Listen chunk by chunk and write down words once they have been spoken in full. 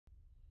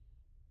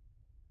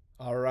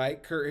All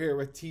right, Kurt here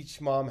with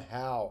Teach Mom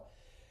How.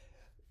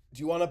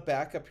 Do you want to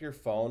back up your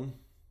phone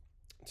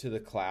to the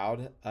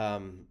cloud?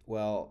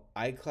 Well,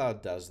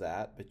 iCloud does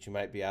that, but you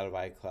might be out of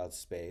iCloud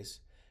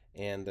space.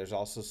 And there's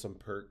also some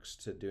perks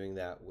to doing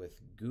that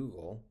with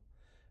Google,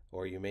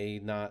 or you may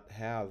not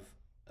have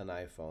an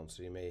iPhone,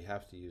 so you may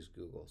have to use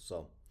Google.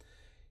 So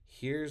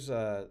here's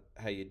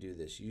how you do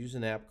this. You use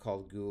an app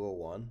called Google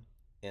One,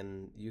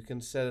 and you can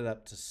set it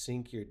up to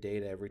sync your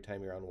data every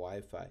time you're on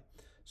Wi-Fi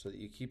so that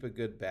you keep a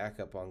good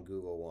backup on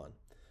Google One.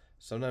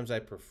 Sometimes I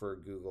prefer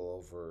Google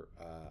over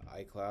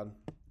iCloud.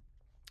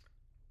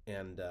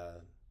 And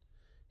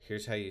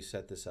here's how you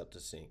set this up to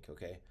sync,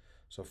 okay?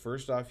 So,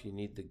 first off, you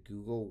need the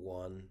Google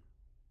One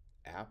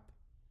app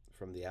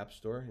from the App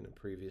Store. In a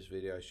previous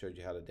video, I showed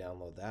you how to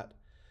download that.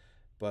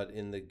 But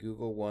in the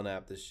Google One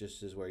app, this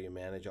just is where you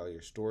manage all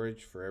your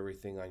storage for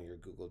everything on your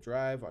Google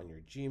Drive, on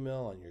your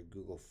Gmail, on your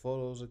Google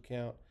Photos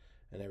account,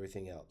 and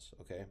everything else,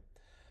 okay?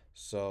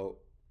 So,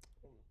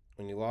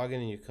 when you log in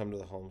and you come to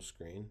the home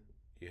screen,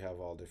 you have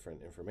all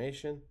different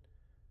information.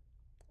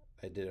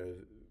 I did a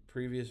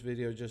previous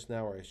video just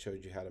now where I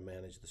showed you how to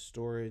manage the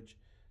storage,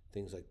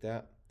 things like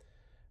that.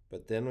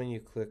 But then when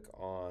you click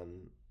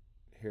on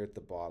here at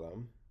the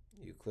bottom,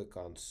 you click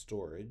on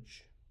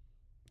storage,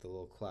 the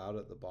little cloud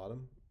at the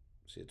bottom.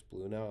 See, it's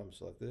blue now. I'm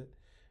selected it.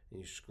 And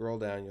you scroll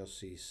down, you'll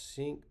see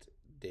synced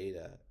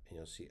data, and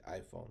you'll see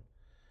iPhone.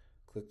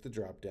 Click the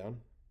drop down,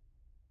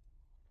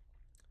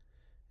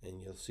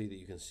 and you'll see that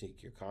you can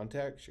sync your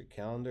contacts, your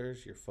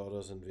calendars, your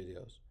photos, and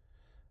videos.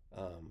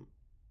 Um,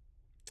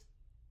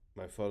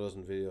 my photos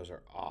and videos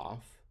are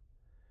off.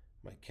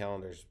 My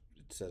calendars,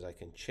 it says I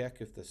can check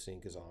if the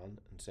sync is on,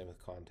 and same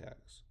with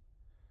contacts.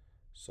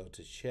 So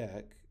to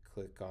check,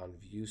 click on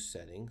View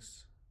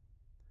Settings,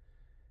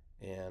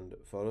 and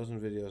photos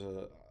and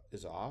videos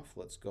is off.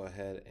 Let's go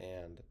ahead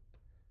and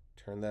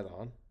turn that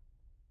on.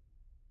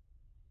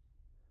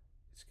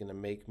 It's going to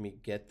make me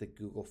get the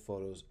Google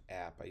Photos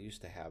app. I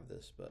used to have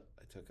this, but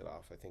I took it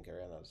off. I think I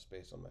ran out of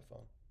space on my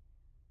phone.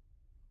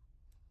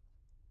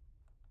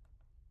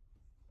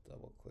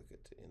 Double click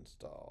it to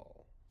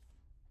install.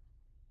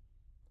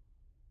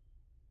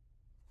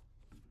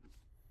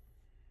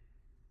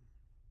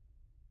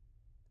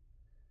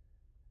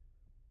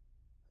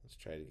 Let's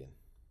try it again.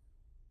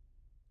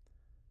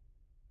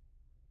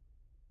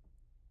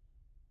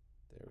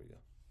 There we go.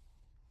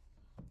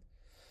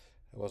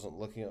 I wasn't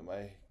looking at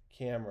my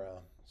camera,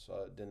 so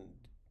it didn't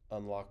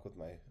unlock with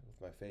my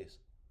face.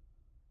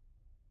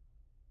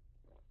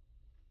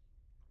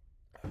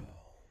 Oh,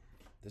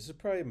 this is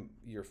probably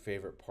your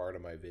favorite part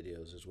of my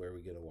videos, is where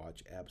we get to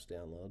watch apps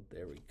download.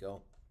 There we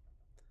go.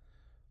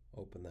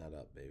 Open that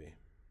up, baby.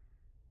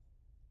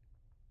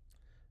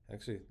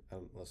 Actually,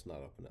 let's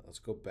not open it. Let's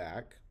go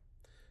back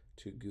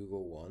to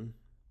Google One.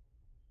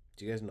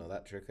 Do you guys know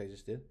that trick I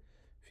just did?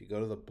 If you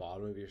go to the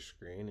bottom of your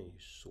screen and you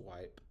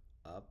swipe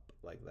up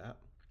like that,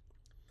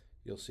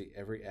 you'll see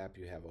every app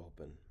you have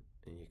open,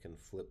 and you can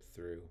flip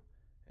through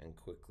and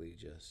quickly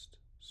just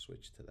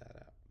switch to that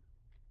app.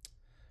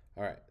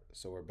 All right,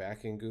 so we're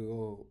back in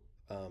Google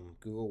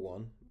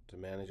One to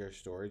manage our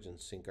storage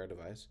and sync our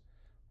device.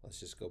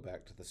 Let's just go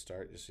back to the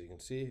start just so you can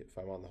see. If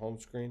I'm on the home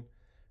screen,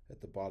 at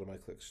the bottom I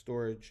click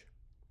storage,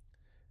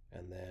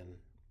 and then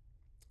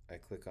I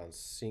click on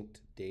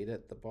synced data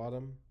at the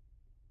bottom,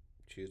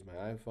 choose my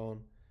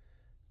iPhone,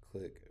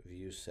 click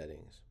view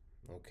settings.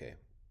 Okay,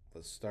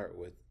 let's start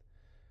with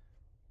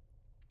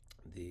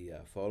the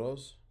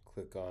photos.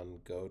 Click on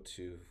go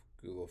to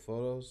Google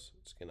Photos.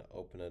 It's going to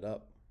open it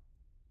up,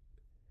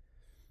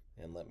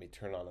 and let me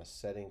turn on a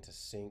setting to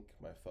sync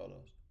my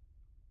photos.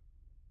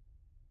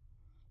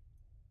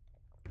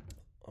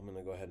 I'm going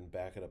to go ahead and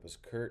back it up as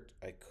Kurt.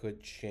 I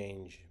could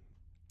change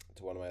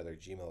to one of my other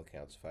Gmail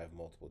accounts if I have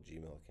multiple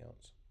Gmail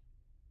accounts.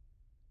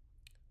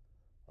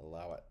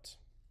 Allow it.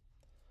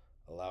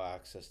 Allow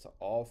access to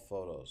all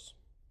photos.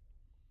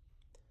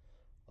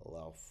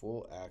 Allow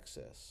full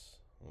access.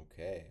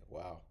 Okay,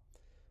 wow.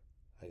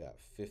 I got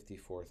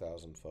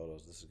 54,000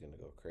 photos. This is going to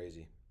go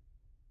crazy.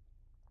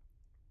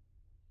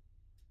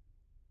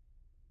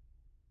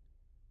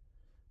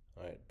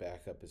 All right,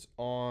 backup is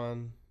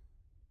on.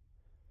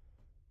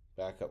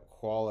 Backup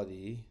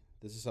quality.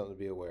 This is something to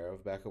be aware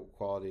of. Backup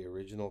quality,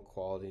 original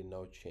quality,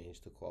 no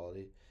change to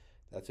quality.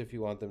 That's if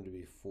you want them to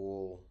be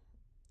full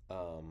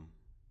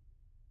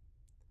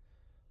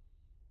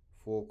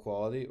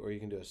quality, or you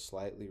can do a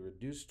slightly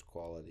reduced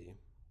quality,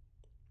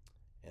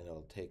 and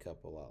it'll take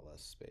up a lot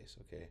less space,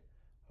 okay?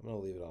 I'm going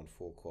to leave it on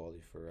full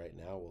quality for right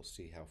now. We'll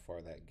see how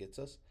far that gets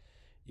us.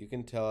 You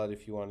can tell it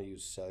if you want to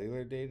use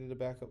cellular data to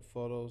back up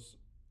photos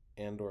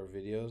and or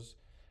videos.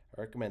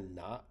 I recommend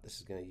not. This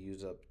is going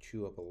to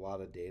chew up a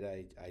lot of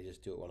data. I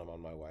just do it when I'm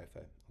on my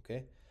Wi-Fi,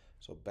 okay?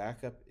 So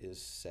backup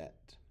is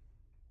set.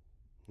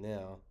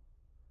 Now,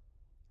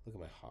 look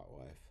at my hot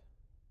wife.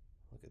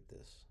 Look at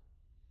this.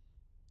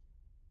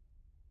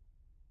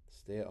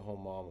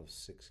 Stay-at-home mom of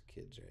 6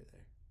 kids right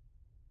there.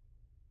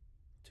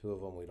 2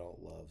 of them we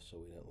don't love, so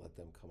we didn't let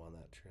them come on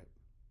that trip.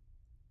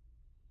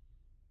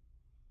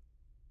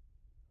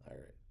 All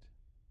right.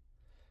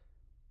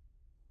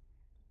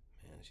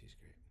 she's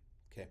great.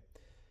 Okay.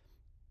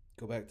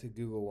 Go back to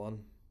Google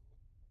One,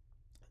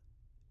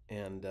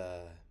 and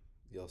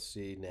you'll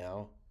see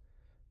now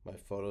my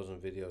photos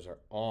and videos are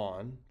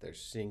on. They're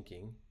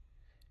syncing,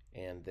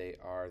 and they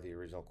are the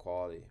original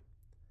quality.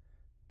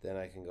 Then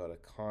I can go to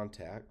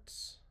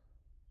Contacts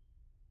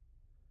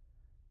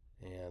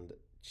and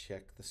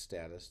check the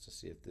status to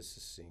see if this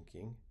is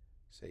syncing.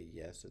 Say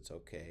yes, it's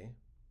okay.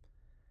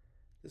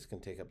 This can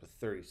take up to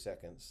 30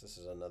 seconds. This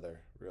is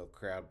another real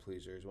crowd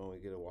pleaser is when we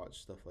get to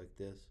watch stuff like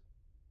this.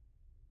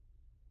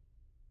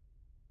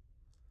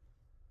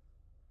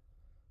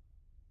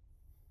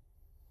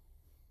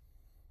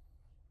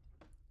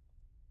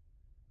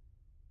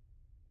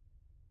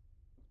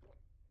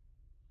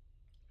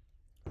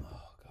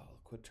 Oh God,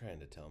 quit trying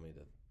to tell me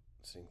to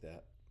sync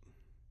that.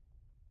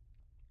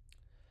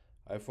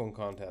 iPhone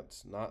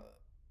contacts, not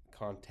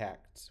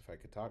contacts, if I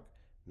could talk,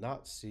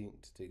 not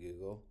synced to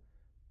Google.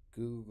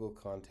 Google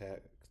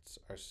contacts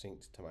are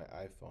synced to my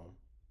iPhone.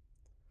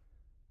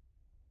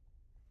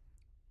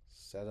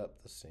 Set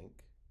up the sync.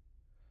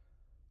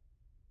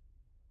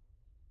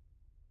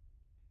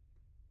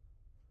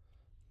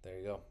 There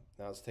you go.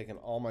 Now it's taking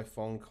all my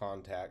phone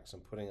contacts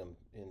and putting them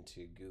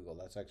into Google.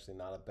 That's actually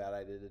not a bad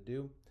idea to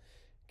do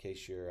in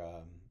case your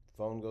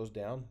phone goes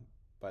down.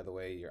 By the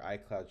way, your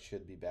iCloud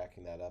should be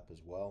backing that up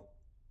as well.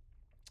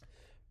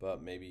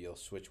 But maybe you'll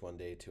switch one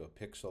day to a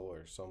Pixel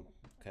or some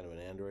kind of an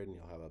Android and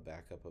you'll have a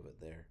backup of it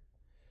there.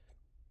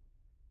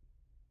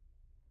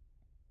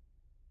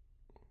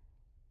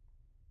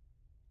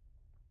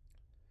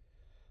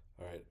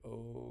 All right,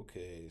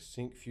 okay,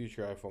 sync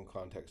future iPhone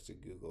contacts to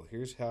Google.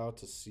 Here's how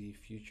to see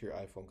future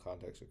iPhone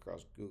contacts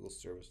across Google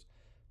service.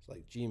 It's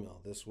like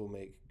Gmail. This will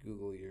make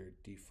Google your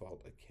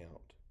default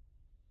account.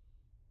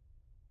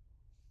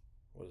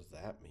 What does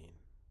that mean?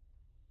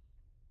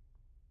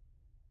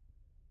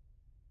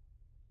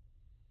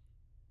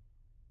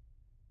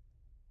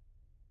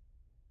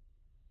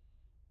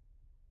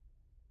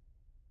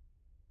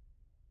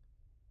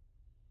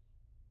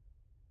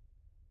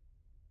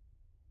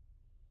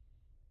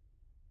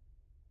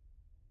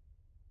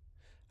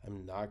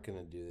 I'm not going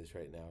to do this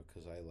right now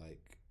because I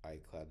like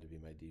iCloud to be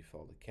my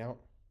default account.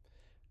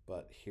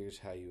 But here's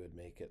how you would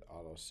make it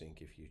auto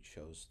sync if you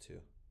chose to.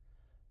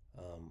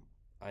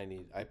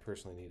 I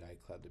personally need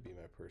iCloud to be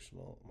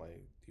my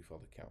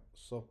default account.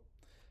 So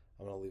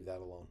I'm going to leave that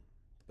alone.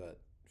 But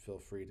feel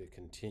free to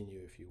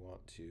continue if you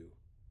want to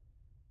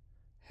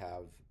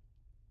have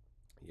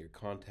your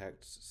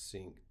contacts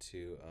sync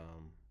to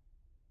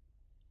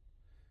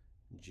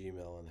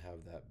Gmail and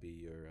have that be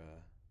your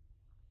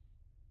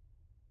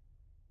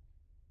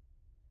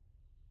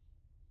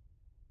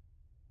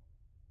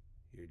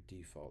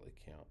default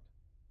account.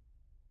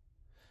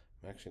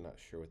 I'm actually not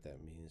sure what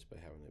that means by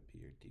having it be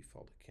your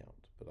default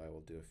account, but I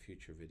will do a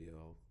future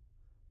video.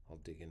 I'll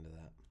dig into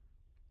that.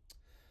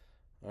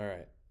 All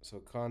right, so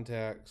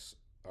contacts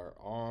are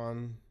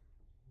on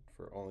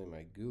for only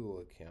my Google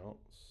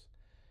accounts.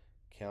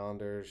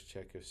 Calendars,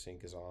 check if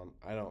sync is on.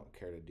 I don't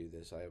care to do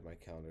this. I have my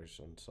calendars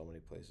on so many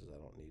places I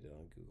don't need it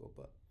on Google,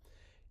 but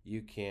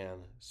you can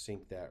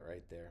sync that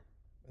right there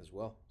as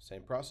well.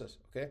 Same process,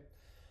 okay?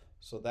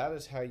 So that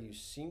is how you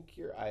sync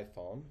your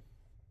iPhone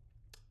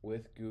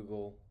with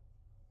Google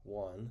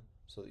One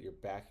so that you're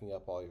backing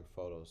up all your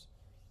photos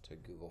to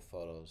Google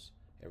Photos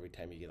every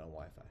time you get on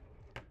Wi-Fi.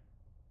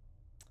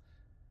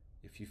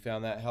 If you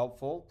found that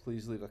helpful,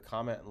 please leave a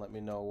comment and let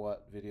me know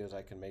what videos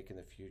I can make in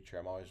the future.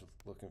 I'm always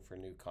looking for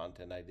new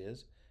content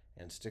ideas,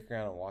 and stick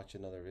around and watch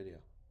another video.